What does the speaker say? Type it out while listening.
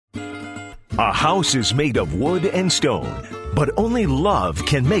A house is made of wood and stone, but only love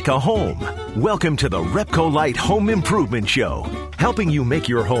can make a home. Welcome to the Repco Light Home Improvement Show, helping you make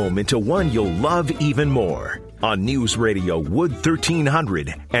your home into one you'll love even more. On News Radio Wood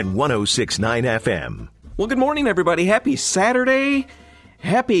 1300 and 106.9 FM. Well, good morning, everybody. Happy Saturday.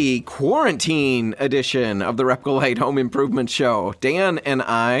 Happy quarantine edition of the Repco Light Home Improvement Show. Dan and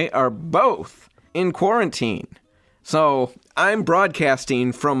I are both in quarantine. So I'm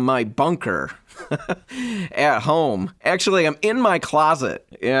broadcasting from my bunker at home. Actually, I'm in my closet.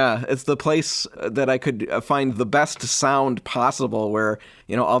 Yeah, it's the place that I could find the best sound possible where,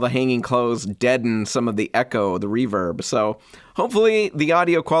 all the hanging clothes deaden some of the echo, the reverb. So hopefully the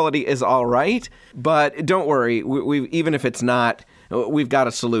audio quality is all right. But don't worry, we even if it's not, we've got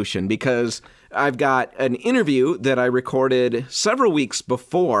a solution because I've got an interview that I recorded several weeks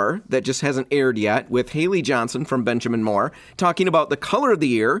before that just hasn't aired yet with Haley Johnson from Benjamin Moore talking about the color of the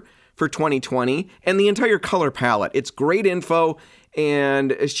year for 2020 and the entire color palette. It's great info,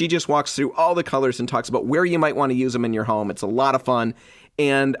 and she just walks through all the colors and talks about where you might want to use them in your home. It's a lot of fun.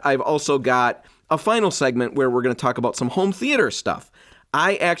 And I've also got a final segment where we're going to talk about some home theater stuff.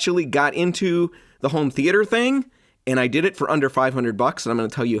 I actually got into the home theater thing, and I did it for under $500, and I'm going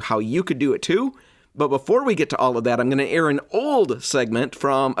to tell you how you could do it too. But before we get to all of that, I'm going to air an old segment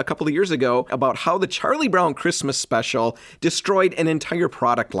from a couple of years ago about how the Charlie Brown Christmas special destroyed an entire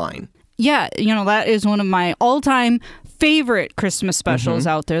product line. Yeah, that is one of my all-time favorite Christmas specials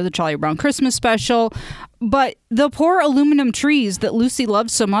out there, the Charlie Brown Christmas special. But the poor aluminum trees that Lucy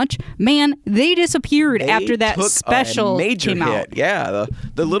loved so much, man, they disappeared after that special came out. Yeah,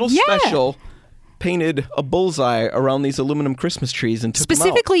 the little special painted a bullseye around these aluminum Christmas trees and took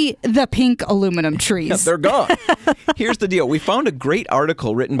specifically them out. The pink aluminum trees. Yeah, they're gone. Here's the deal. We found a great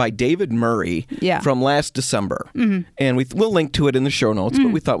article written by David Murray from last December. And we'll link to it in the show notes, but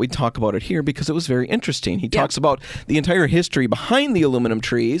we thought we'd talk about it here because it was very interesting. He talks about the entire history behind the aluminum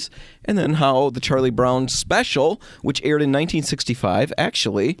trees and then how the Charlie Brown special, which aired in 1965,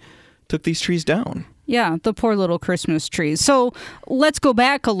 actually took these trees down. Yeah, the poor little Christmas trees. So let's go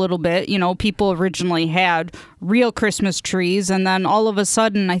back a little bit. People originally had real Christmas trees, and then all of a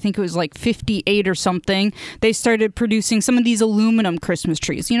sudden, I think it was like 58 or something, they started producing some of these aluminum Christmas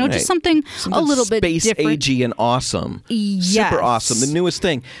trees. Just something a little bit different. Space-agey and awesome. Yes. Super awesome, the newest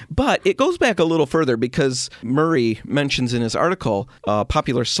thing. But it goes back a little further because Murray mentions in his article,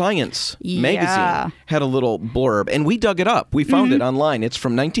 Popular Science magazine had a little blurb, and we dug it up. We found it online. It's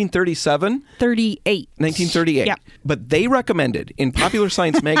from 1937. 1938. Yeah. But they recommended in Popular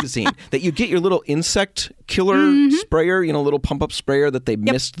Science magazine that you get your little insect killer sprayer, little pump-up sprayer that they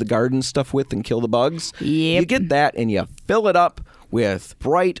mist the garden stuff with and kill the bugs. Yep. You get that and you fill it up with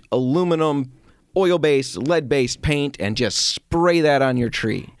bright aluminum, oil-based, lead-based paint and just spray that on your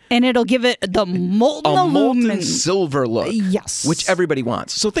tree. And it'll give it the molten aluminum. Molten silver look. Yes. Which everybody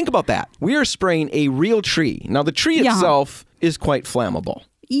wants. So think about that. We are spraying a real tree. Now, the tree itself is quite flammable.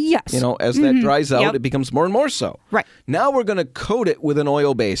 Yes. As that dries out, it becomes more and more so. Right. Now we're going to coat it with an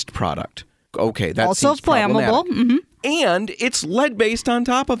oil-based product. Okay, that also seems flammable. And it's lead-based on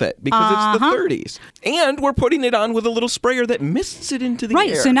top of it because it's the 30s. And we're putting it on with a little sprayer that mists it into the air.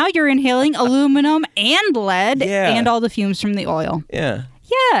 Right, so now you're inhaling aluminum and lead and all the fumes from the oil. Yeah.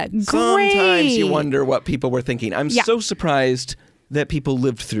 Yeah, great. Sometimes you wonder what people were thinking. I'm so surprised that people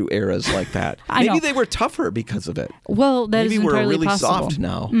lived through eras like that. Maybe they were tougher because of it. Well, that is entirely Maybe we're really possible. soft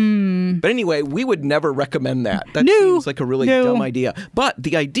now. But anyway, we would never recommend that. That seems like a really dumb idea. But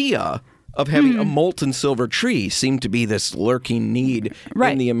the idea of having a molten silver tree seemed to be this lurking need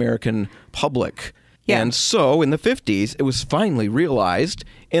in the American public. Yeah. And so in the 50s, it was finally realized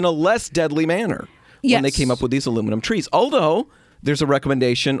in a less deadly manner when they came up with these aluminum trees. Although there's a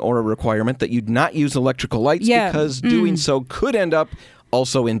recommendation or a requirement that you'd not use electrical lights because doing so could end up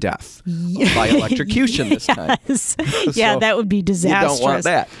also in death by electrocution this time. Yeah, that would be disastrous. You don't want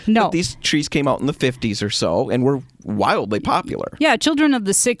that. No. But these trees came out in the 50s or so and were wildly popular. Yeah, children of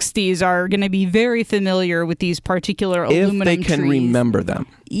the 60s are going to be very familiar with these particular aluminum trees. If they can remember them.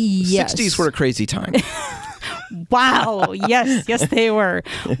 Yes. The 60s were a crazy time. Wow. Yes, they were.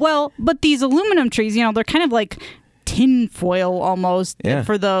 Well, but these aluminum trees, they're kind of like tin foil almost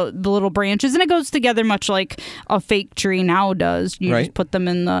for the little branches, and it goes together much like a fake tree now does. You just put them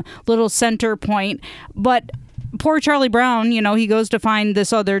in the little center point. But poor Charlie Brown, he goes to find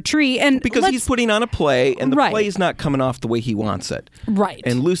this other tree. And because he's putting on a play, and the Right. play's not coming off the way he wants it. Right.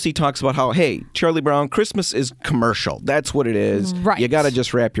 And Lucy talks about how, hey, Charlie Brown, Christmas is commercial. That's what it is. Right. You got to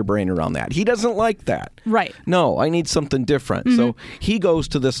just wrap your brain around that. He doesn't like that. Right. No, I need something different. So he goes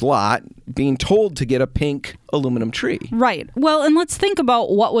to this lot being told to get a pink aluminum tree. Right. Well, and let's think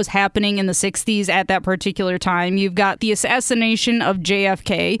about what was happening in the 60s at that particular time. You've got the assassination of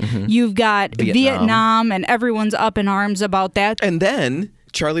JFK. You've got Vietnam, and everyone's up in arms about that. And then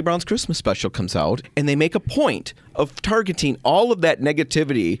Charlie Brown's Christmas special comes out, and they make a point of targeting all of that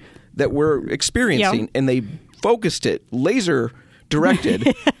negativity that we're experiencing, and they focused it laser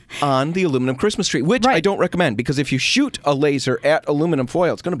directed on the aluminum Christmas tree, which I don't recommend, because if you shoot a laser at aluminum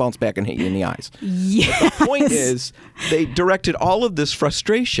foil, it's going to bounce back and hit you in the eyes. Yes. But the point is, they directed all of this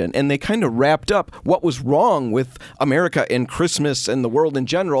frustration, and they kind of wrapped up what was wrong with America and Christmas and the world in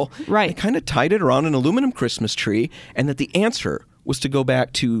general. Right. They kind of tied it around an aluminum Christmas tree, and that the answer was to go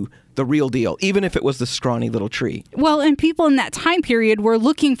back to the real deal, even if it was the scrawny little tree. Well, and people in that time period were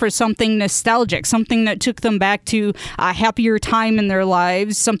looking for something nostalgic, something that took them back to a happier time in their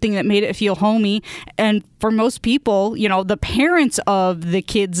lives, something that made it feel homey. And for most people, the parents of the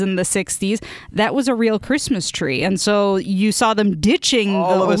kids in the 60s, that was a real Christmas tree. And so you saw them ditching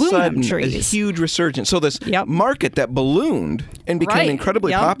all the of a aluminum sudden, trees. a huge resurgence. So this market that ballooned and became Right.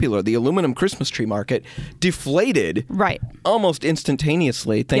 incredibly popular, the aluminum Christmas tree market, deflated almost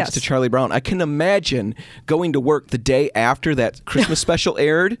instantaneously thanks to Charlie Brown. I can imagine going to work the day after that Christmas special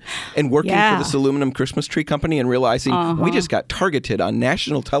aired and working for this aluminum Christmas tree company and realizing we just got targeted on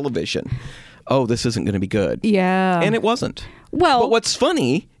national television. Oh, this isn't going to be good. Yeah. And it wasn't. Well, but what's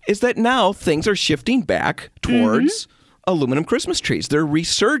funny is that now things are shifting back towards aluminum Christmas trees. They're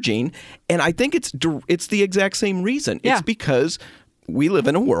resurging, and I think it's the exact same reason. It's because we live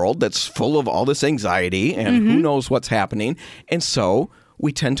in a world that's full of all this anxiety and who knows what's happening, and so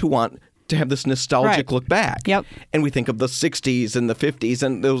we tend to want to have this nostalgic look back. Yep. And we think of the 60s and the 50s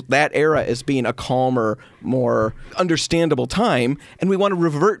and that era as being a calmer, more understandable time, and we want to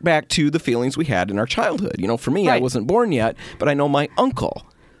revert back to the feelings we had in our childhood. For me, I wasn't born yet, but I know my uncle,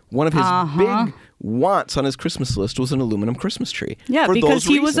 one of his big wants on his Christmas list was an aluminum Christmas tree. Yeah, for because those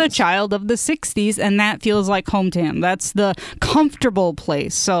he was a reasons. child of the 60s, and that feels like home to him. That's the comfortable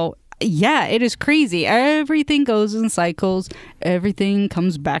place. So yeah, it is crazy. Everything goes in cycles. Everything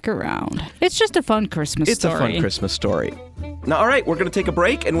comes back around. It's just a fun Christmas story. It's a fun Christmas story. Now, all right, we're going to take a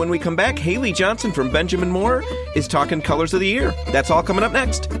break, and when we come back, Haley Johnson from Benjamin Moore is talking Colors of the Year. That's all coming up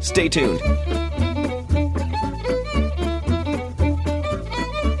next. Stay tuned.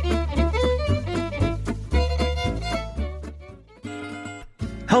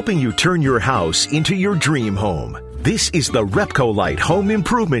 Helping you turn your house into your dream home. This is the Repcolite Home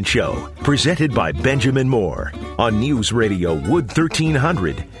Improvement Show, presented by Benjamin Moore on News Radio Wood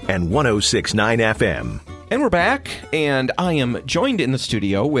 1300 and 106.9 FM. And we're back, and I am joined in the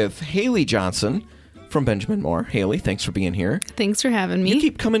studio with Haley Johnson from Benjamin Moore. Haley, thanks for being here. Thanks for having me. You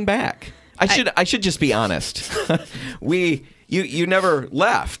keep coming back. I should just be honest. You never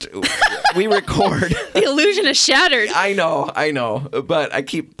left. We record. The illusion is shattered. I know. But I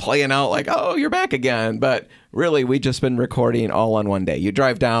keep playing out like, oh, you're back again. But really, we've just been recording all on one day. You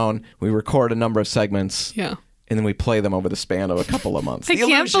drive down, we record a number of segments. Yeah. And then we play them over the span of a couple of months. I The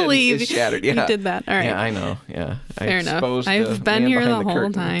can't illusion believe is shattered. you did that. All right. Yeah, I know. Yeah. Fair enough. I've been here the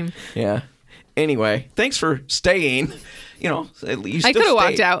whole time. Yeah. Anyway, thanks for staying. You I could have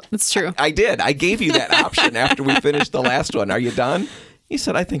walked out. That's true. I did. I gave you that option after we finished the last one. Are you done? You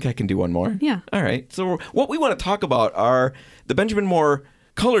said, I think I can do one more. Yeah. All right. So what we want to talk about are the Benjamin Moore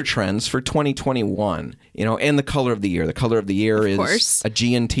color trends for 2021, and the color of the year. The color of the year is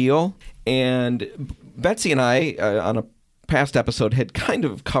Aegean teal. And Betsy and I, on a past episode, had kind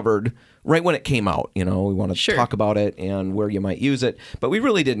of covered right when it came out. We want to talk about it and where you might use it. But we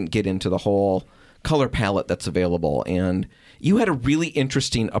really didn't get into the whole color palette that's available. And you had a really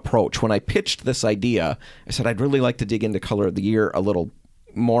interesting approach. When I pitched this idea, I said, I'd really like to dig into color of the year a little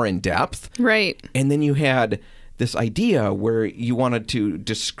more in depth. Right. And then you had this idea where you wanted to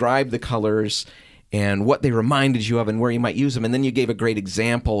describe the colors and what they reminded you of and where you might use them. And then you gave a great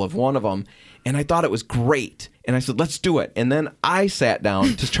example of one of them. And I thought it was great. And I said, let's do it. And then I sat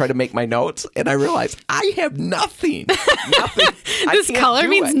down to try to make my notes. And I realized I have nothing. This color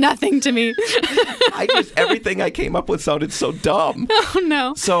means nothing to me. Everything I came up with sounded so dumb. Oh,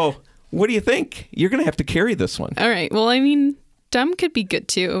 no. So what do you think? You're going to have to carry this one. All right. Well, I mean, Dumb could be good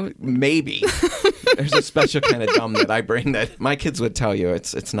too. Maybe. There's a special kind of dumb that I bring that my kids would tell you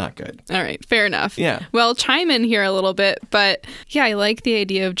it's not good. All right, fair enough. Yeah. Well, chime in here a little bit, but yeah, I like the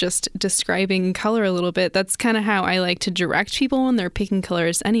idea of just describing color a little bit. That's kind of how I like to direct people when they're picking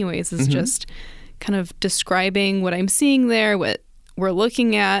colors anyways, is just kind of describing what I'm seeing there, what we're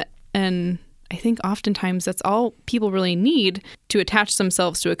looking at, and I think oftentimes that's all people really need to attach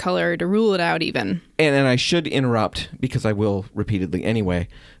themselves to a color, to rule it out even. And I should interrupt, because I will repeatedly anyway,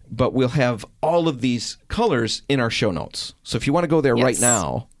 but we'll have all of these colors in our show notes. So if you want to go there right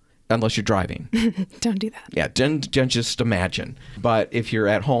now, unless you're driving. Don't do that. Yeah, just imagine. But if you're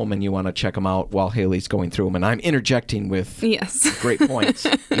at home and you want to check them out while Haley's going through them, and I'm interjecting with great points,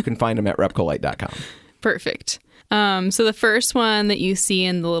 you can find them at repcolite.com. Perfect. So the first one that you see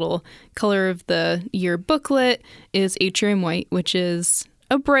in the little color of the year booklet is Atrium White, which is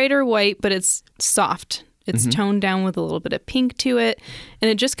a brighter white, but it's soft. It's toned down with a little bit of pink to it, and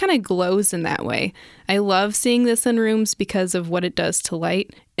it just kind of glows in that way. I love seeing this in rooms because of what it does to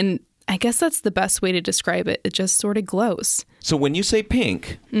light, and I guess that's the best way to describe it. It just sort of glows. So when you say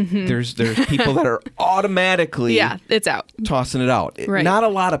pink, there's people that are automatically it's out. Tossing it out. Right. Not a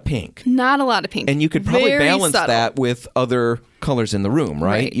lot of pink. Not a lot of pink. And you could probably Very balance subtle. that with other colors in the room,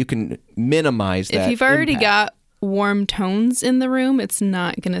 right? You can minimize that. If you've already impact. got warm tones in the room, it's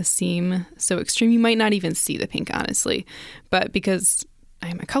not going to seem so extreme. You might not even see the pink, honestly. But because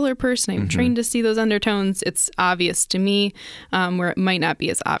I'm a color person, I'm trained to see those undertones, it's obvious to me, where it might not be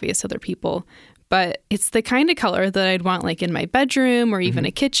as obvious to other people. But it's the kind of color that I'd want like in my bedroom or even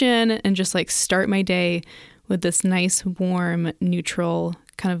a kitchen, and just like start my day with this nice, warm, neutral,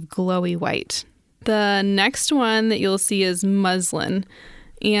 kind of glowy white. The next one that you'll see is muslin.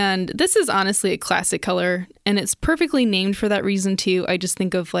 And this is honestly a classic color, and it's perfectly named for that reason too. I just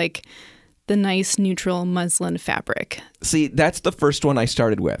think of like the nice neutral muslin fabric. See, that's the first one I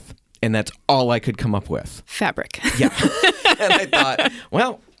started with, and that's all I could come up with. Fabric. Yeah. And I thought,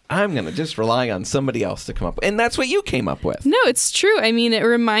 well, I'm going to just rely on somebody else to come up with. And that's what you came up with. No, it's true. I mean, it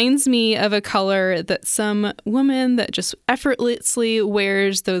reminds me of a color that some woman that just effortlessly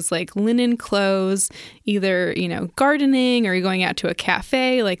wears those like linen clothes, either, gardening or going out to a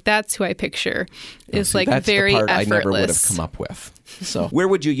cafe. Like that's who I picture. It's like that's very the part effortless. I never would have come up with. So where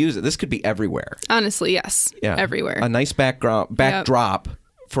would you use it? This could be everywhere. Honestly, yes. Yeah. Everywhere. A nice backdrop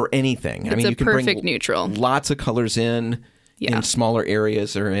for anything. It's you can perfect bring neutral. Lots of colors in smaller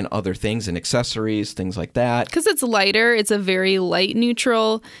areas or in other things and accessories, things like that. Because it's lighter, it's a very light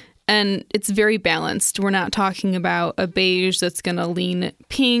neutral, and it's very balanced. We're not talking about a beige that's going to lean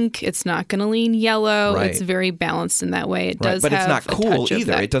pink. It's not going to lean yellow. Right. It's very balanced in that way. It does but have it's not cool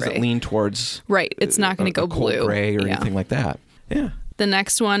either. It doesn't lean towards It's not going to go cold blue. gray or anything like that. Yeah. The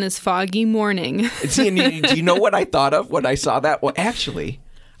next one is Foggy Morning. See, do you know what I thought of when I saw that? Well, actually,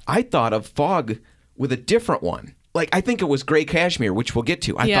 I thought of fog with a different one. Like, I think it was gray cashmere, which we'll get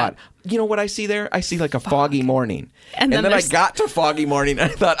to. I thought, you know what I see there? I see like a foggy morning. And then I got to foggy morning, and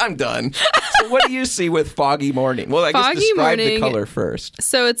I thought, I'm done. So what do you see with foggy morning? Well, I guess describe the color first.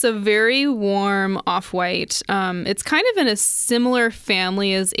 So it's a very warm off-white. It's kind of in a similar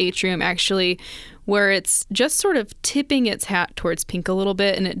family as Atrium, actually, where it's just sort of tipping its hat towards pink a little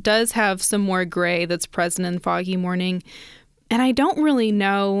bit, and it does have some more gray that's present in Foggy Morning. And I don't really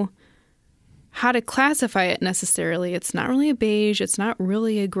know how to classify it necessarily. It's not really a beige. It's not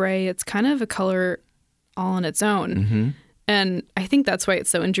really a gray. It's kind of a color all on its own. And I think that's why it's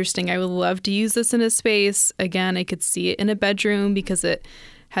so interesting. I would love to use this in a space. Again, I could see it in a bedroom because it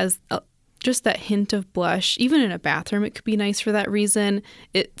has just that hint of blush. Even in a bathroom, it could be nice for that reason.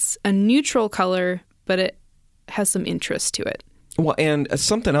 It's a neutral color, but it has some interest to it. Well, and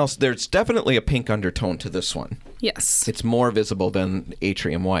something else, there's definitely a pink undertone to this one. Yes. It's more visible than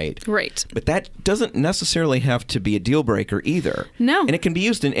Atrium White. Right. But that doesn't necessarily have to be a deal breaker either. No. And it can be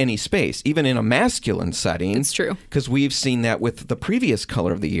used in any space, even in a masculine setting. It's true. Because we've seen that with the previous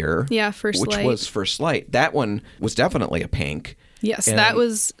color of the year. Yeah, First Light. Which was First Light. That one was definitely a pink. Yes, and that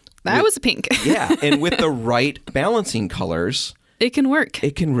was a pink. Yeah, and with the right balancing colors, it can work.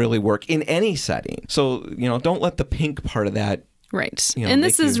 It can really work in any setting. So, don't let the pink part of that. Right. And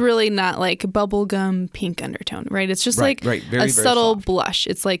this is really not like bubblegum pink undertone, right? It's just very, a very subtle soft blush.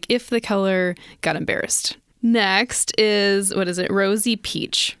 It's like if the color got embarrassed. Next is, Rosy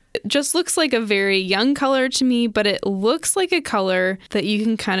Peach. It just looks like a very young color to me, but it looks like a color that you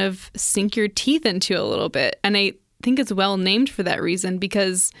can kind of sink your teeth into a little bit. And I think it's well named for that reason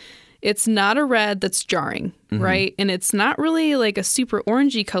because it's not a red that's jarring, right? And it's not really like a super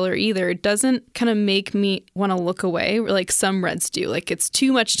orangey color either. It doesn't kind of make me want to look away like some reds do. Like it's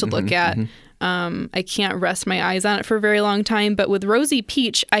too much to look at. I can't rest my eyes on it for a very long time. But with Rosy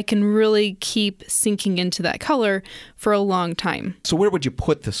Peach, I can really keep sinking into that color for a long time. So where would you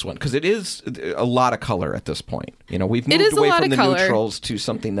put this one? Because it is a lot of color at this point. We've moved away from the neutrals to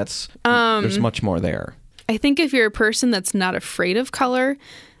something that's, there's much more there. I think if you're a person that's not afraid of color,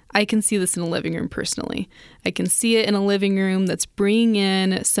 I can see this in a living room personally. I can see it in a living room that's bringing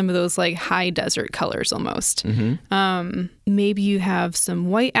in some of those like high desert colors almost. Maybe you have some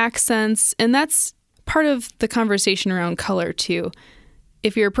white accents, and that's part of the conversation around color too.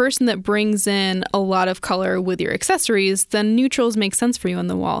 If you're a person that brings in a lot of color with your accessories, then neutrals make sense for you on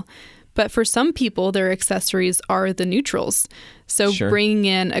the wall. But for some people, their accessories are the neutrals. So bringing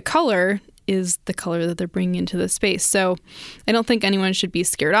in a color is the color that they're bringing into the space. So I don't think anyone should be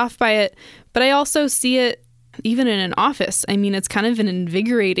scared off by it. But I also see it even in an office. I mean, it's kind of an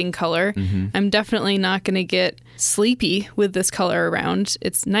invigorating color. I'm definitely not going to get sleepy with this color around.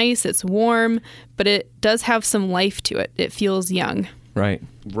 It's nice, it's warm, but it does have some life to it. It feels young. Right.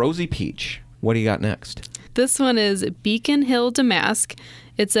 Rosy Peach. What do you got next? This one is Beacon Hill Damask.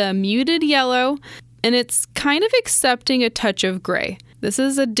 It's a muted yellow, and it's kind of accepting a touch of gray. This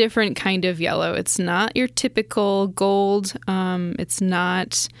is a different kind of yellow. It's not your typical gold. It's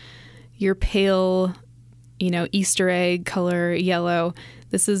not your pale, Easter egg color yellow.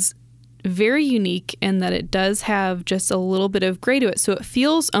 This is very unique in that it does have just a little bit of gray to it. So it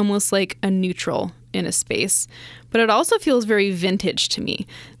feels almost like a neutral in a space, but it also feels very vintage to me.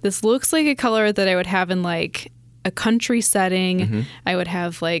 This looks like a color that I would have in like a country setting. I would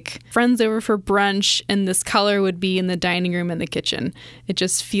have like friends over for brunch, and this color would be in the dining room and the kitchen. It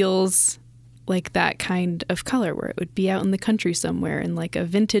just feels like that kind of color where it would be out in the country somewhere in like a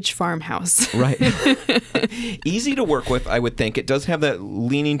vintage farmhouse. Right. Easy to work with, I would think. It does have that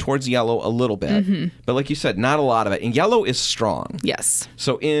leaning towards yellow a little bit, but like you said, not a lot of it. And yellow is strong. Yes.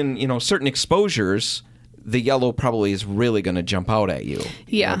 So in, certain exposures, the yellow probably is really going to jump out at you.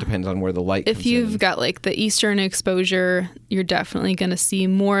 Yeah. It depends on where the light comes in. If you've got like the eastern exposure, you're definitely going to see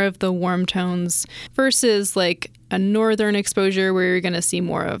more of the warm tones versus like a northern exposure where you're going to see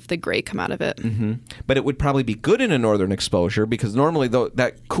more of the gray come out of it. But it would probably be good in a northern exposure because normally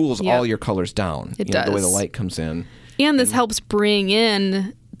that cools all your colors down. It does. The way the light comes in. And this helps bring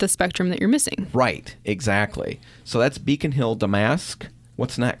in the spectrum that you're missing. Right. Exactly. So that's Beacon Hill Damask.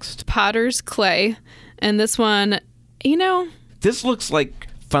 What's next? Potter's Clay. And this one, This looks like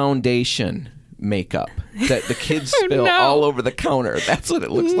foundation makeup that the kids spill all over the counter. That's what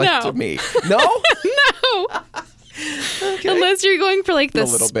it looks like to me. No? No. Okay. Unless you're going for like the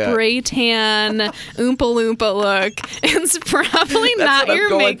spray tan Oompa Loompa look, it's probably not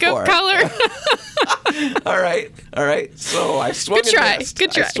your makeup color. All right. So I swung and missed.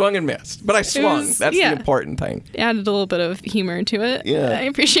 Good try. I swung and missed. But I swung. That's the important thing. Added a little bit of humor to it. Yeah. I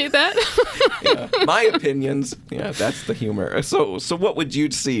appreciate that. My opinions. Yeah, that's the humor. So what would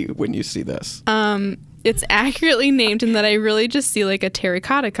you see when you see this? It's accurately named in that I really just see like a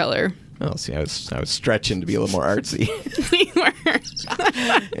terracotta color. Oh, see, I was stretching to be a little more artsy. You were.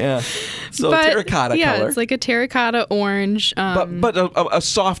 Yeah. So terracotta color. Yeah, it's like a terracotta orange. But a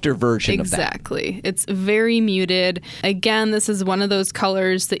softer version of that. Exactly. It's very muted. Again, this is one of those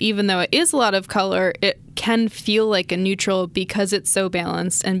colors that even though it is a lot of color, it can feel like a neutral because it's so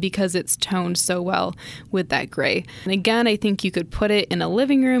balanced and because it's toned so well with that gray. And again, I think you could put it in a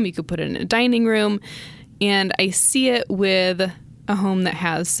living room. You could put it in a dining room. And I see it with a home that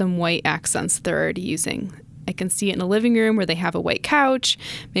has some white accents that they're already using. I can see it in a living room where they have a white couch.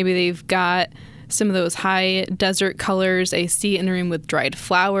 Maybe they've got some of those high desert colors. I see it in a room with dried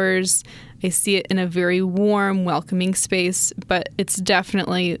flowers. I see it in a very warm, welcoming space, but it's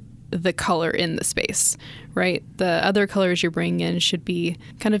definitely the color in the space, right? The other colors you're bringing in should be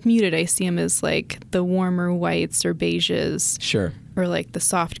kind of muted. I see them as like the warmer whites or beiges. Sure. Or like the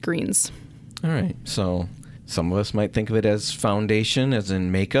soft greens. All right. So some of us might think of it as foundation, as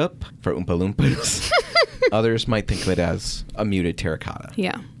in makeup for Oompa Loompas. Others might think of it as a muted terracotta.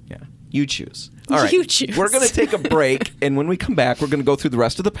 Yeah. Yeah. You choose. All right. You choose. We're going to take a break, and when we come back, we're going to go through the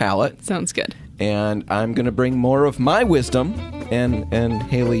rest of the palette. Sounds good. And I'm going to bring more of my wisdom, and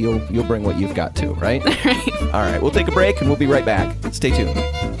Haley, you'll bring what you've got too, right? All right. All right. We'll take a break, and we'll be right back. Stay tuned.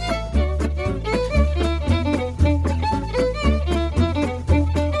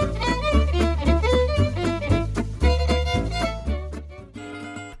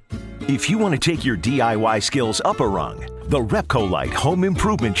 If you want to take your DIY skills up a rung, the Repcolite Home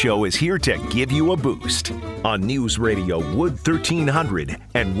Improvement Show is here to give you a boost on News Radio Wood 1300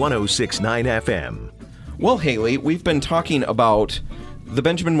 and 106.9 FM. Well, Haley, we've been talking about the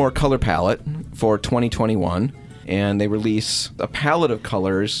Benjamin Moore color palette for 2021, and they release a palette of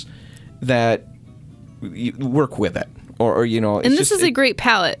colors that you work with it. Or and this is a great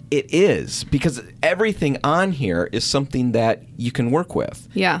palette. It is, because everything on here is something that you can work with.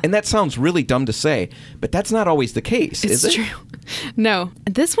 Yeah. And that sounds really dumb to say, but that's not always the case, is it? It's true. No.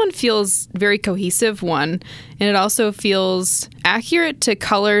 This one feels very cohesive, and it also feels accurate to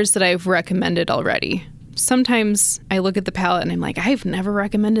colors that I've recommended already. Sometimes I look at the palette and I'm like, I've never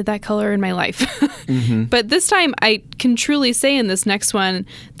recommended that color in my life. Mm-hmm. But this time I can truly say in this next one,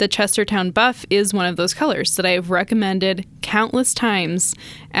 the Chestertown Buff is one of those colors that I've recommended countless times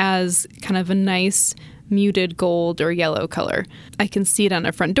as kind of a nice muted gold or yellow color. I can see it on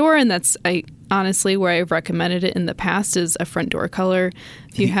a front door, and that's honestly where I've recommended it in the past is a front door color.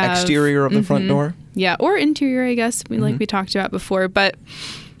 If you have exterior of the front door? Yeah, or interior, I guess, like we talked about before. But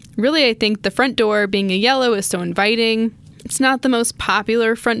really, I think the front door being a yellow is so inviting. It's not the most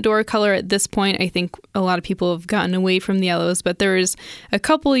popular front door color at this point. I think a lot of people have gotten away from the yellows, but there was a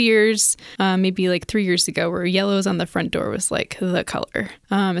couple years, maybe like 3 years ago, where yellows on the front door was like the color,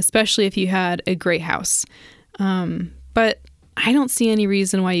 especially if you had a gray house. But I don't see any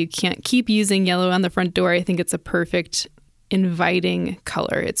reason why you can't keep using yellow on the front door. I think it's a perfect inviting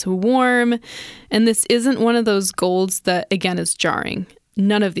color. It's warm, and this isn't one of those golds that, again, is jarring.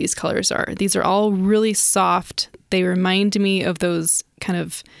 None of these colors are. These are all really soft. They remind me of those kind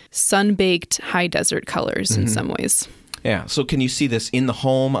of sun-baked high desert colors in some ways. Yeah. So can you see this in the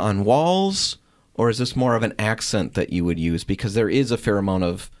home on walls, or is this more of an accent that you would use? Because there is a fair amount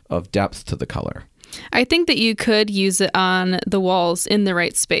of depth to the color. I think that you could use it on the walls in the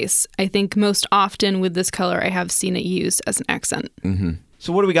right space. I think most often with this color, I have seen it used as an accent. Mm-hmm.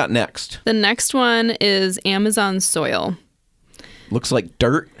 So what do we got next? The next one is Amazon Soil. Looks like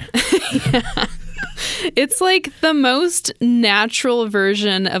dirt. Yeah. It's like the most natural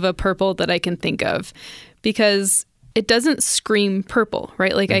version of a purple that I can think of, because it doesn't scream purple,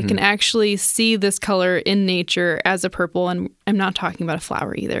 right? Like I can actually see this color in nature as a purple, and I'm not talking about a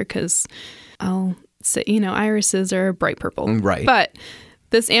flower either, because I'll say, irises are bright purple. Right. But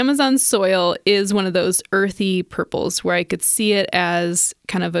this Amazon Soil is one of those earthy purples where I could see it as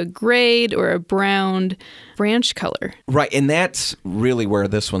kind of a grayed or a browned branch color. Right, and that's really where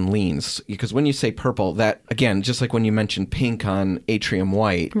this one leans. Because when you say purple, that, again, just like when you mentioned pink on Atrium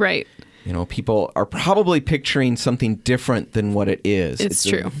White. Right. People are probably picturing something different than what it is. It's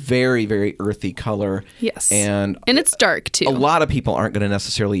true. A very, very earthy color. Yes. And it's dark, too. A lot of people aren't going to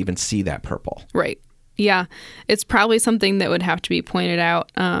necessarily even see that purple. Right. Yeah, it's probably something that would have to be pointed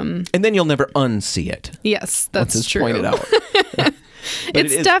out. And then you'll never unsee it. Yes, that's once it's true. Pointed out.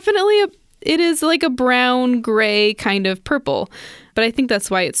 It's definitely it is like a brown gray kind of purple, but I think that's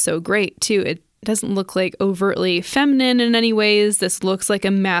why it's so great too. It doesn't look like overtly feminine in any ways. This looks like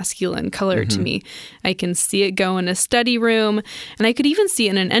a masculine color to me. I can see it go in a study room, and I could even see it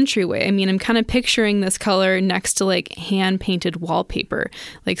in an entryway. I mean, I'm kind of picturing this color next to like hand-painted wallpaper,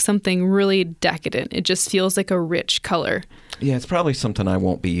 like something really decadent. It just feels like a rich color. Yeah, it's probably something I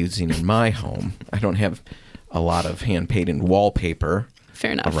won't be using in my home. I don't have a lot of hand-painted wallpaper.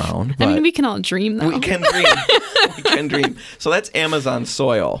 Fair enough. Around. I mean, we can all dream, though. We can dream. We can dream. So that's Amazon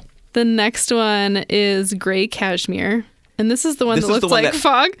Soil. The next one is Gray Cashmere. And this is the one that looks like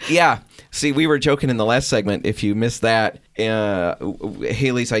fog. Yeah. See, we were joking in the last segment. If you missed that,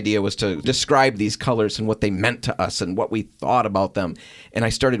 Haley's idea was to describe these colors and what they meant to us and what we thought about them. And I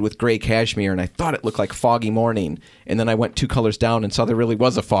started with Gray Cashmere, and I thought it looked like Foggy Morning. And then I went 2 colors down and saw there really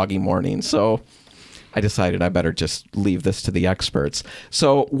was a foggy morning. So I decided I better just leave this to the experts.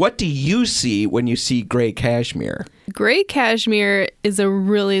 So what do you see when you see Gray Cashmere? Gray Cashmere is a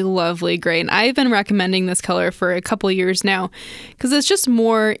really lovely gray, and I've been recommending this color for a couple years now because it's just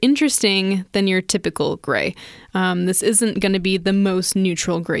more interesting than your typical gray. This isn't going to be the most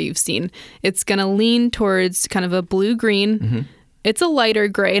neutral gray you've seen. It's going to lean towards kind of a blue-green. Mm-hmm. It's a lighter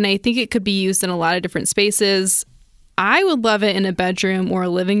gray, and I think it could be used in a lot of different spaces. I would love it in a bedroom or a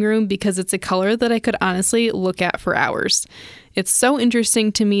living room because it's a color that I could honestly look at for hours. It's so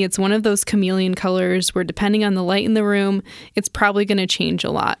interesting to me. It's one of those chameleon colors where depending on the light in the room, it's probably going to change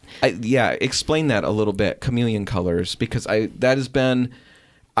a lot. Explain that a little bit, chameleon colors, because that has been,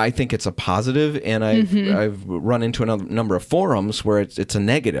 I think it's a positive, and I've run into a number of forums where it's a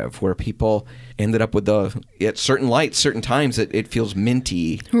negative, where people ended up with at certain lights, certain times, it feels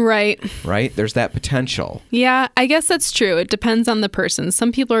minty. Right. Right? There's that potential. Yeah, I guess that's true. It depends on the person.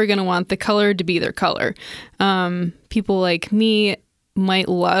 Some people are going to want the color to be their color. People like me might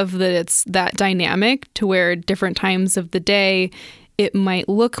love that it's that dynamic to where different times of the day it might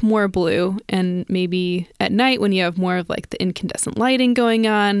look more blue, and maybe at night when you have more of like the incandescent lighting going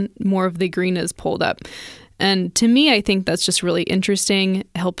on, more of the green is pulled up. And to me, I think that's just really interesting. It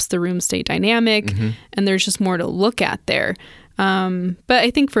helps the room stay dynamic, and there's just more to look at there. But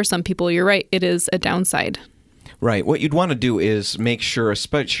I think for some people, you're right, it is a downside. Right. What you'd want to do is make sure,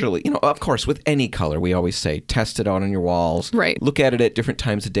 especially, of course, with any color, we always say, test it out on your walls. Right. Look at it at different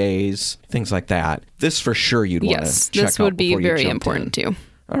times of days, things like that. This for sure you'd want to check out. Yes, this would be very important too.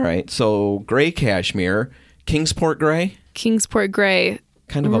 All right. So gray cashmere, Kingsport gray. Kingsport gray.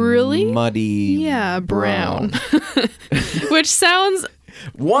 Kind of a muddy brown. Which sounds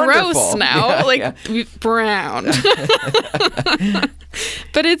wonderful. Gross now. Brown.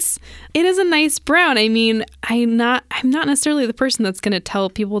 But it is a nice brown. I mean, I'm not necessarily the person that's going to tell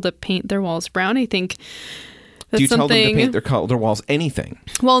people to paint their walls brown. I think that's Do you tell them to paint their walls anything?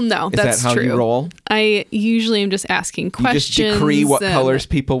 Well, no, that's Is that how true. you roll? I usually am just asking questions. You just decree what colors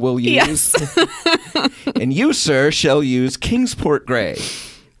people will use? Yes. And you, sir, shall use Kingsport gray.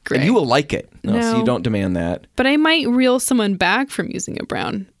 And you will like it. No, so you don't demand that. But I might reel someone back from using a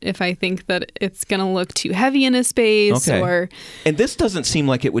brown if I think that it's going to look too heavy in a space. Okay. And this doesn't seem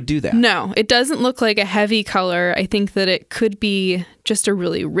like it would do that. No, it doesn't look like a heavy color. I think that it could be just a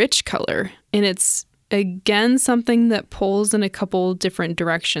really rich color. And it's, again, something that pulls in a couple different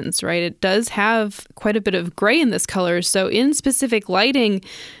directions, right? It does have quite a bit of gray in this color. So in specific lighting,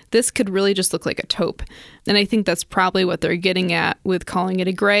 this could really just look like a taupe. And I think that's probably what they're getting at with calling it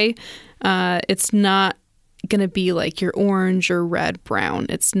a gray. It's not going to be like your orange or red brown.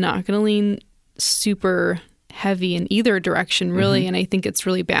 It's not going to lean super heavy in either direction, really. And I think it's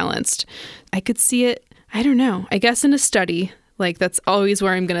really balanced. I could see it, I don't know, I guess in a study. Like, that's always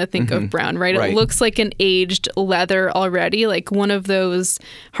where I'm going to think of brown, right? It looks like an aged leather already, like one of those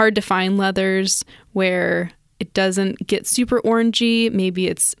hard to find leathers where it doesn't get super orangey. Maybe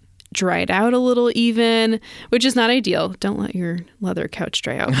it's dried out a little even, which is not ideal. Don't let your leather couch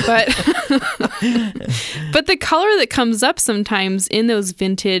dry out. But but the color that comes up sometimes in those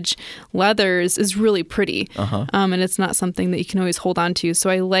vintage leathers is really pretty. And it's not something that you can always hold on to. So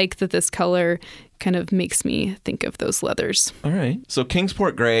I like that this color kind of makes me think of those leathers. All right. So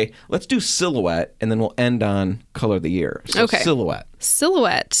Kingsport gray. Let's do silhouette, and then we'll end on color of the year. So okay.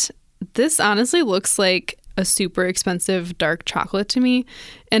 Silhouette. This honestly looks like a super expensive dark chocolate to me.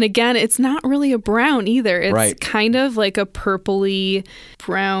 And again, it's not really a brown either. It's kind of like a purpley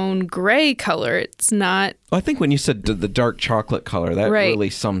brown gray color. It's not... Well, I think when you said the dark chocolate color, that really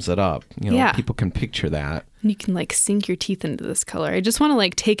sums it up. People can picture that. You can sink your teeth into this color. I just want to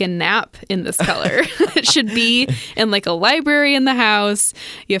take a nap in this color. It should be in a library in the house.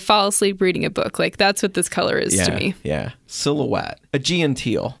 You fall asleep reading a book. That's what this color is to me. Yeah. Silhouette. Aegean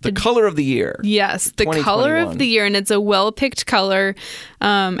teal. The color of the year. Yes. The color of the year. And it's a well-picked color.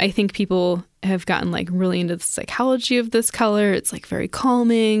 I think people have gotten really into the psychology of this color. It's very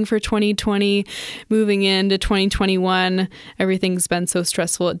calming for 2020. Moving into 2021, everything's been so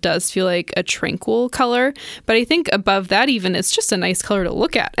stressful. It does feel like a tranquil color. But I think above that even, it's just a nice color to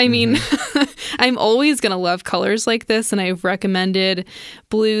look at. I mean, I'm always going to love colors like this. And I've recommended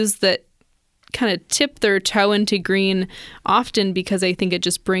blues that kind of tip their toe into green often because I think it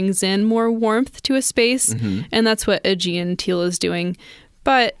just brings in more warmth to a space. And that's what Aegean teal is doing.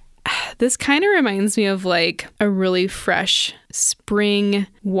 But this kind of reminds me of a really fresh spring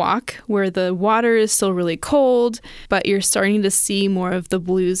walk where the water is still really cold, but you're starting to see more of the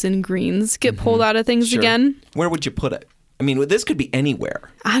blues and greens get pulled out of things again. Where would you put it? I mean, this could be anywhere.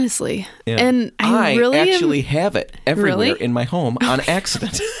 Honestly. Yeah. And I really actually have it everywhere in my home on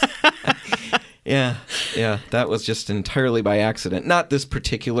accident. Yeah. That was just entirely by accident. Not this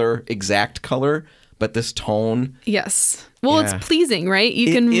particular exact color, but this tone. Yes. Well, it's pleasing, right?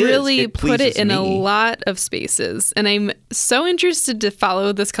 You can really put it in a lot of spaces. And I'm so interested to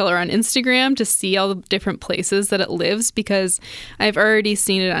follow this color on Instagram to see all the different places that it lives because I've already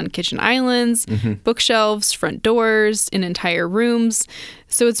seen it on kitchen islands, bookshelves, front doors, in entire rooms.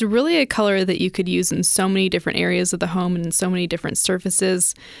 So it's really a color that you could use in so many different areas of the home and in so many different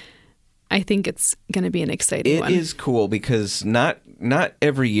surfaces. I think it's going to be an exciting one. It is cool because not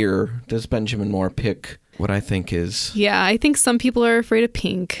every year does Benjamin Moore pick what I think is... Yeah, I think some people are afraid of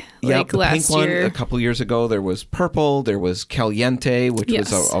pink. Yeah, the last pink year. one, a couple years ago, there was purple, there was Caliente, which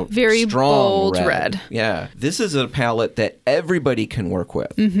was a very strong bold red. Yeah. This is a palette that everybody can work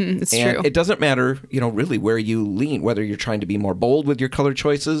with. It's and true. It doesn't matter, really where you lean, whether you're trying to be more bold with your color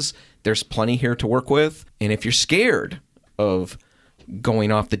choices, there's plenty here to work with. And if you're scared of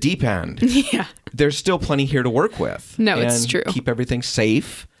going off the deep end, there's still plenty here to work with. No, it's true. Keep everything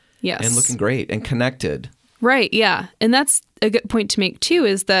safe. Yes. And looking great and connected. Right, yeah. And that's a good point to make, too,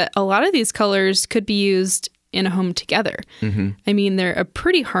 is that a lot of these colors could be used in a home together. Mm-hmm. I mean, they're a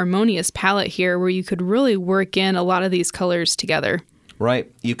pretty harmonious palette here where you could really work in a lot of these colors together.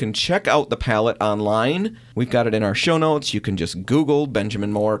 Right. You can check out the palette online. We've got it in our show notes. You can just Google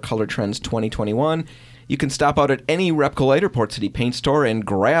Benjamin Moore Color Trends 2021. You can stop out at any Repco Light or Port City paint store and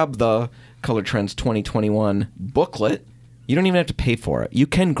grab the Color Trends 2021 booklet. You don't even have to pay for it. You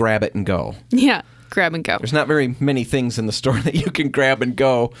can grab it and go. Yeah, grab and go. There's not very many things in the store that you can grab and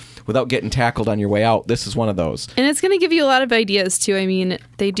go without getting tackled on your way out. This is one of those. And it's going to give you a lot of ideas, too. I mean,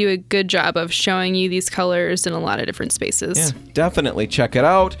 they do a good job of showing you these colors in a lot of different spaces. Yeah, definitely check it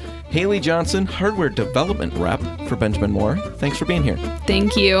out. Haley Johnson, Hardware Development Rep for Benjamin Moore. Thanks for being here.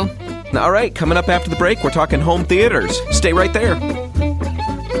 Thank you. All right, coming up after the break, we're talking home theaters. Stay right there.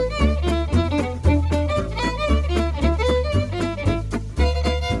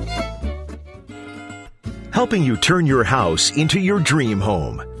 Helping you turn your house into your dream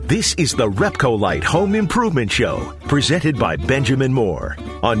home. This is the Repco Light Home Improvement Show, presented by Benjamin Moore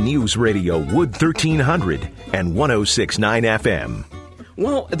on News Radio Wood 1300 and 106.9 FM.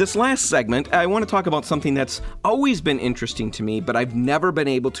 Well, this last segment, I want to talk about something that's always been interesting to me, but I've never been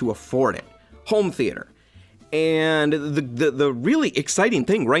able to afford it. Home theater. And the really exciting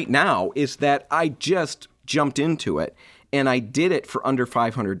thing right now is that I just jumped into it, and I did it for under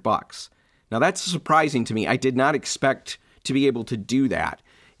 $500. Now, that's surprising to me. I did not expect to be able to do that.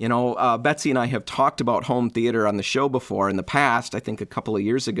 You know, Betsy and I have talked about home theater on the show before in the past, I think a couple of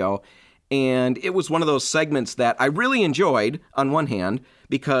years ago. And it was one of those segments that I really enjoyed, on one hand,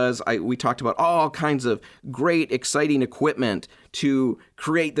 because we talked about all kinds of great, exciting equipment to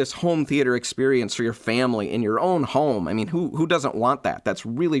create this home theater experience for your family in your own home. I mean, who doesn't want that? That's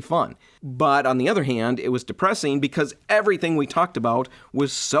really fun. But on the other hand, it was depressing because everything we talked about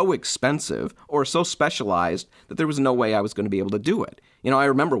was so expensive or so specialized that there was no way I was going to be able to do it. You know, I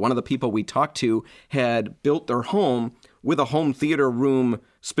remember one of the people we talked to had built their home with a home theater room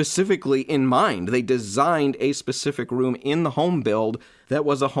specifically in mind. They designed a specific room in the home build that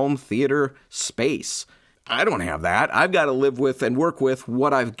was a home theater space. I don't have that. I've got to live with and work with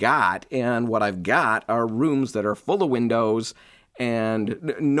what I've got, and what I've got are rooms that are full of windows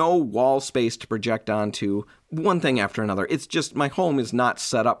and no wall space to project onto, one thing after another. It's just my home is not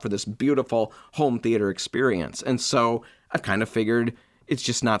set up for this beautiful home theater experience. And so I've kind of figured it's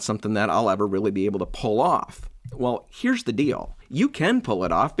just not something that I'll ever really be able to pull off. Well, here's the deal. You can pull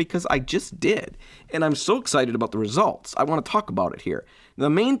it off because I just did. And I'm so excited about the results. I want to talk about it here. The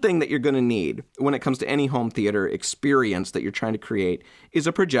main thing that you're going to need when it comes to any home theater experience that you're trying to create is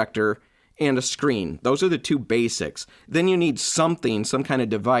a projector and a screen. Those are the two basics. Then you need something, some kind of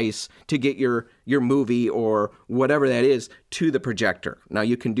device to get your movie or whatever that is to the projector. Now,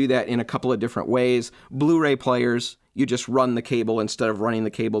 you can do that in a couple of different ways. Blu-ray players, you just run the cable instead of running the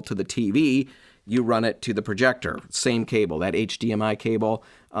cable to the TV. You run it to the projector, same cable, that HDMI cable.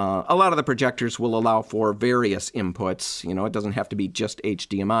 A lot of the projectors will allow for various inputs. You know, it doesn't have to be just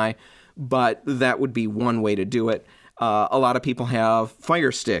HDMI, but that would be one way to do it. A lot of people have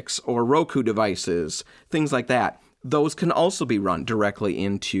Fire Sticks or Roku devices, things like that. Those can also be run directly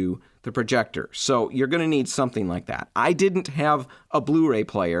into the projector. So you're going to need something like that. I didn't have a Blu-ray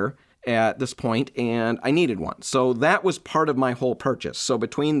player at this point, and I needed one. So that was part of my whole purchase. So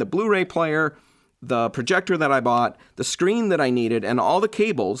between the Blu-ray player, the projector that I bought, the screen that I needed, and all the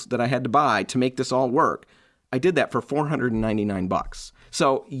cables that I had to buy to make this all work, I did that for $499.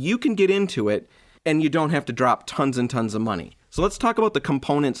 So you can get into it, and you don't have to drop tons and tons of money. So let's talk about the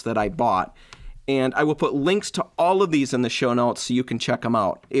components that I bought, and I will put links to all of these in the show notes so you can check them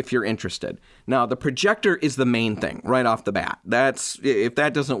out if you're interested. Now, the projector is the main thing right off the bat. If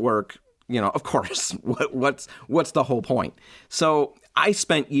that doesn't work, you know, of course, what's the whole point? So I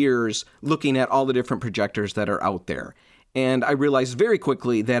spent years looking at all the different projectors that are out there, and I realized very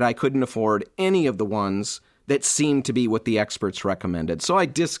quickly that I couldn't afford any of the ones that seemed to be what the experts recommended. So I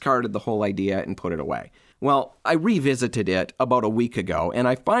discarded the whole idea and put it away. Well, I revisited it about a week ago, and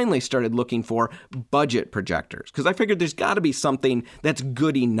I finally started looking for budget projectors because I figured there's got to be something that's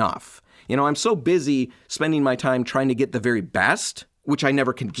good enough. You know, I'm so busy spending my time trying to get the very best, which I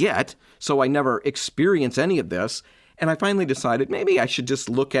never can get, so I never experience any of this. And I finally decided maybe I should just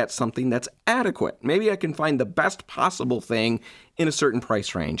look at something that's adequate. Maybe I can find the best possible thing in a certain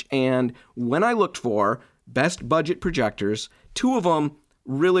price range. And when I looked for best budget projectors, two of them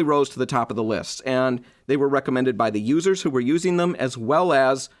really rose to the top of the list. And they were recommended by the users who were using them as well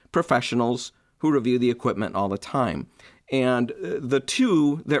as professionals who review the equipment all the time. And the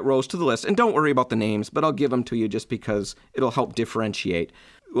two that rose to the list, and don't worry about the names, but I'll give them to you just because it'll help differentiate.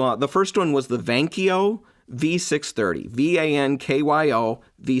 Well, the first one was the Vankyo V630, V-A-N-K-Y-O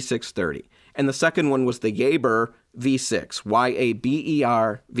V630. And the second one was the Yaber V6,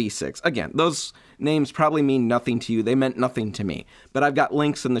 Y-A-B-E-R V6. Again, those names probably mean nothing to you. They meant nothing to me. But I've got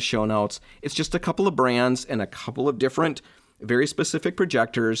links in the show notes. It's just a couple of brands and a couple of different, very specific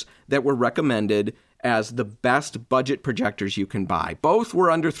projectors that were recommended as the best budget projectors you can buy. Both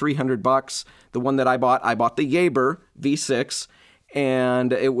were under $300. The one that I bought the Yaber V6,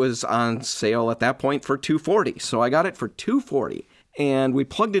 and it was on sale at that point for $240. So I got it for $240. And we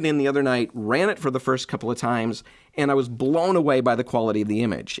plugged it in the other night, ran it for the first couple of times, and I was blown away by the quality of the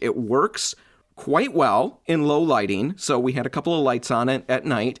image. It works quite well in low lighting, so we had a couple of lights on it at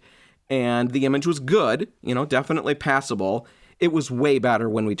night, and the image was good, definitely passable. It was way better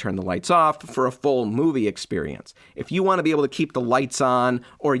when we turned the lights off for a full movie experience. If you want to be able to keep the lights on,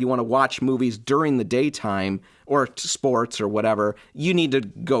 or you want to watch movies during the daytime, or sports or whatever, you need to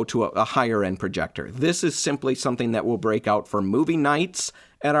go to a higher end projector. This is simply something that will break out for movie nights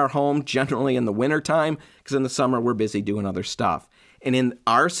at our home, generally in the wintertime, because in the summer we're busy doing other stuff. And in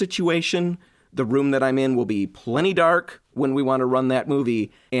our situation, the room that I'm in will be plenty dark when we want to run that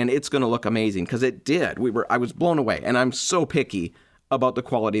movie, and it's going to look amazing, because it did. I was blown away, and I'm so picky about the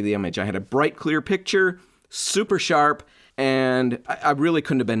quality of the image. I had a bright, clear picture, super sharp, and I really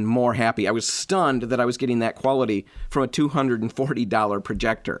couldn't have been more happy. I was stunned that I was getting that quality from a $240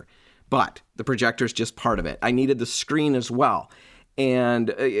 projector. But the projector is just part of it. I needed the screen as well.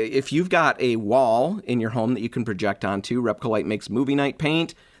 And if you've got a wall in your home that you can project onto, Repcolite makes movie night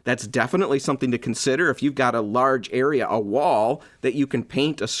paint. That's definitely something to consider. If you've got a large area, a wall that you can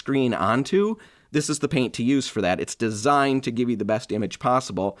paint a screen onto, this is the paint to use for that. It's designed to give you the best image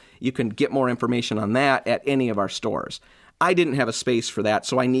possible. You can get more information on that at any of our stores. I didn't have a space for that,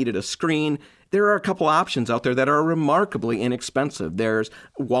 so I needed a screen. There are a couple options out there that are remarkably inexpensive. There's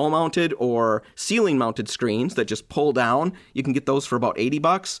wall-mounted or ceiling-mounted screens that just pull down. You can get those for about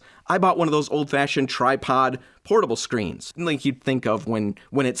 $80. I bought one of those old-fashioned tripod portable screens, like you'd think of when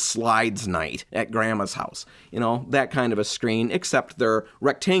it's slides night at Grandma's house. That kind of a screen, except they're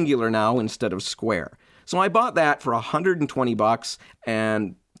rectangular now instead of square. So I bought that for $120,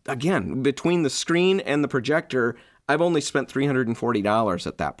 and again, between the screen and the projector, I've only spent $340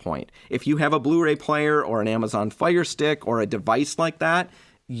 at that point. If you have a Blu-ray player or an Amazon Fire Stick or a device like that,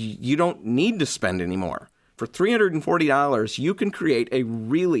 you don't need to spend any more. For $340, you can create a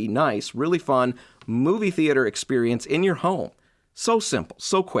really nice, really fun movie theater experience in your home. So simple,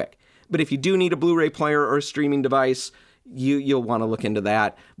 so quick. But if you do need a Blu-ray player or a streaming device, you'll want to look into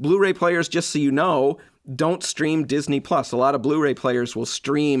that. Blu-ray players, just so you know, don't stream Disney Plus. A lot of Blu-ray players will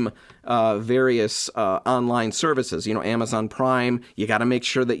stream various online services. Amazon Prime. You got to make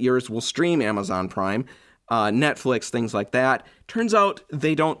sure that yours will stream Amazon Prime, Netflix, things like that. Turns out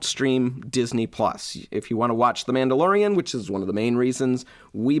they don't stream Disney Plus. If you want to watch The Mandalorian, which is one of the main reasons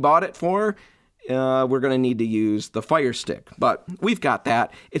we bought it for, we're going to need to use the Fire Stick. But we've got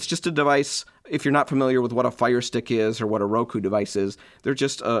that. It's just a device. If you're not familiar with what a Fire Stick is or what a Roku device is, they're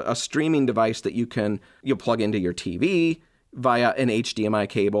just a streaming device that you'll plug into your TV via an HDMI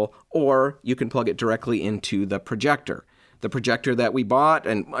cable, or you can plug it directly into the projector. The projector that we bought,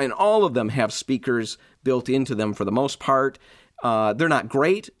 and all of them have speakers built into them for the most part. They're not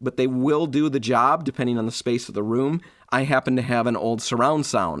great, but they will do the job depending on the space of the room. I happen to have an old surround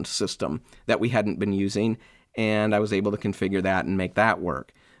sound system that we hadn't been using, and I was able to configure that and make that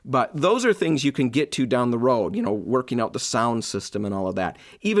work. But those are things you can get to down the road, working out the sound system and all of that.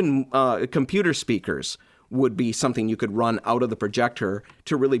 Even computer speakers would be something you could run out of the projector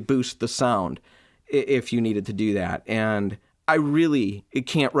to really boost the sound if you needed to do that. And I really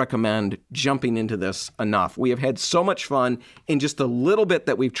can't recommend jumping into this enough. We have had so much fun in just a little bit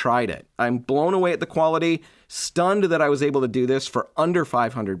that we've tried it. I'm blown away at the quality, stunned that I was able to do this for under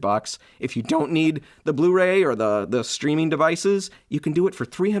 $500. If you don't need the Blu-ray or the streaming devices, you can do it for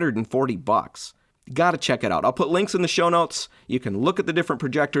 $340. Got to check it out. I'll put links in the show notes. You can look at the different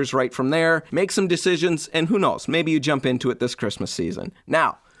projectors right from there, make some decisions, and who knows, maybe you jump into it this Christmas season.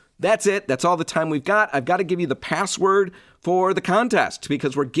 Now, that's it. That's all the time we've got. I've got to give you the password for the contest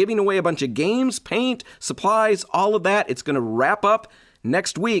because we're giving away a bunch of games, paint, supplies, all of that. It's going to wrap up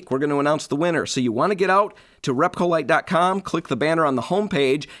next week. We're going to announce the winner. So you want to get out to repcolite.com, click the banner on the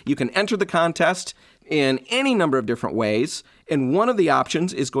homepage. You can enter the contest in any number of different ways. And one of the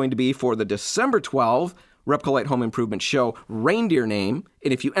options is going to be for the December 12 Repcolite Home Improvement Show reindeer name.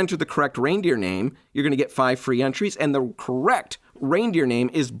 And if you enter the correct reindeer name, you're going to get 5 free entries. And the correct reindeer name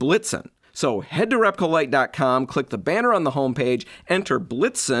is Blitzen. So head to repcolite.com, click the banner on the homepage, enter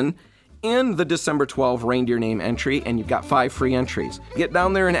Blitzen, in the December 12 reindeer name entry, and you've got 5 free entries. Get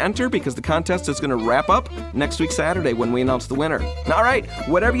down there and enter because the contest is going to wrap up next week Saturday when we announce the winner. All right,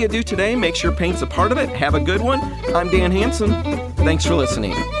 whatever you do today, make sure paint's a part of it. Have a good one. I'm Dan Hansen. Thanks for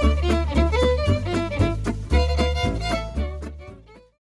listening.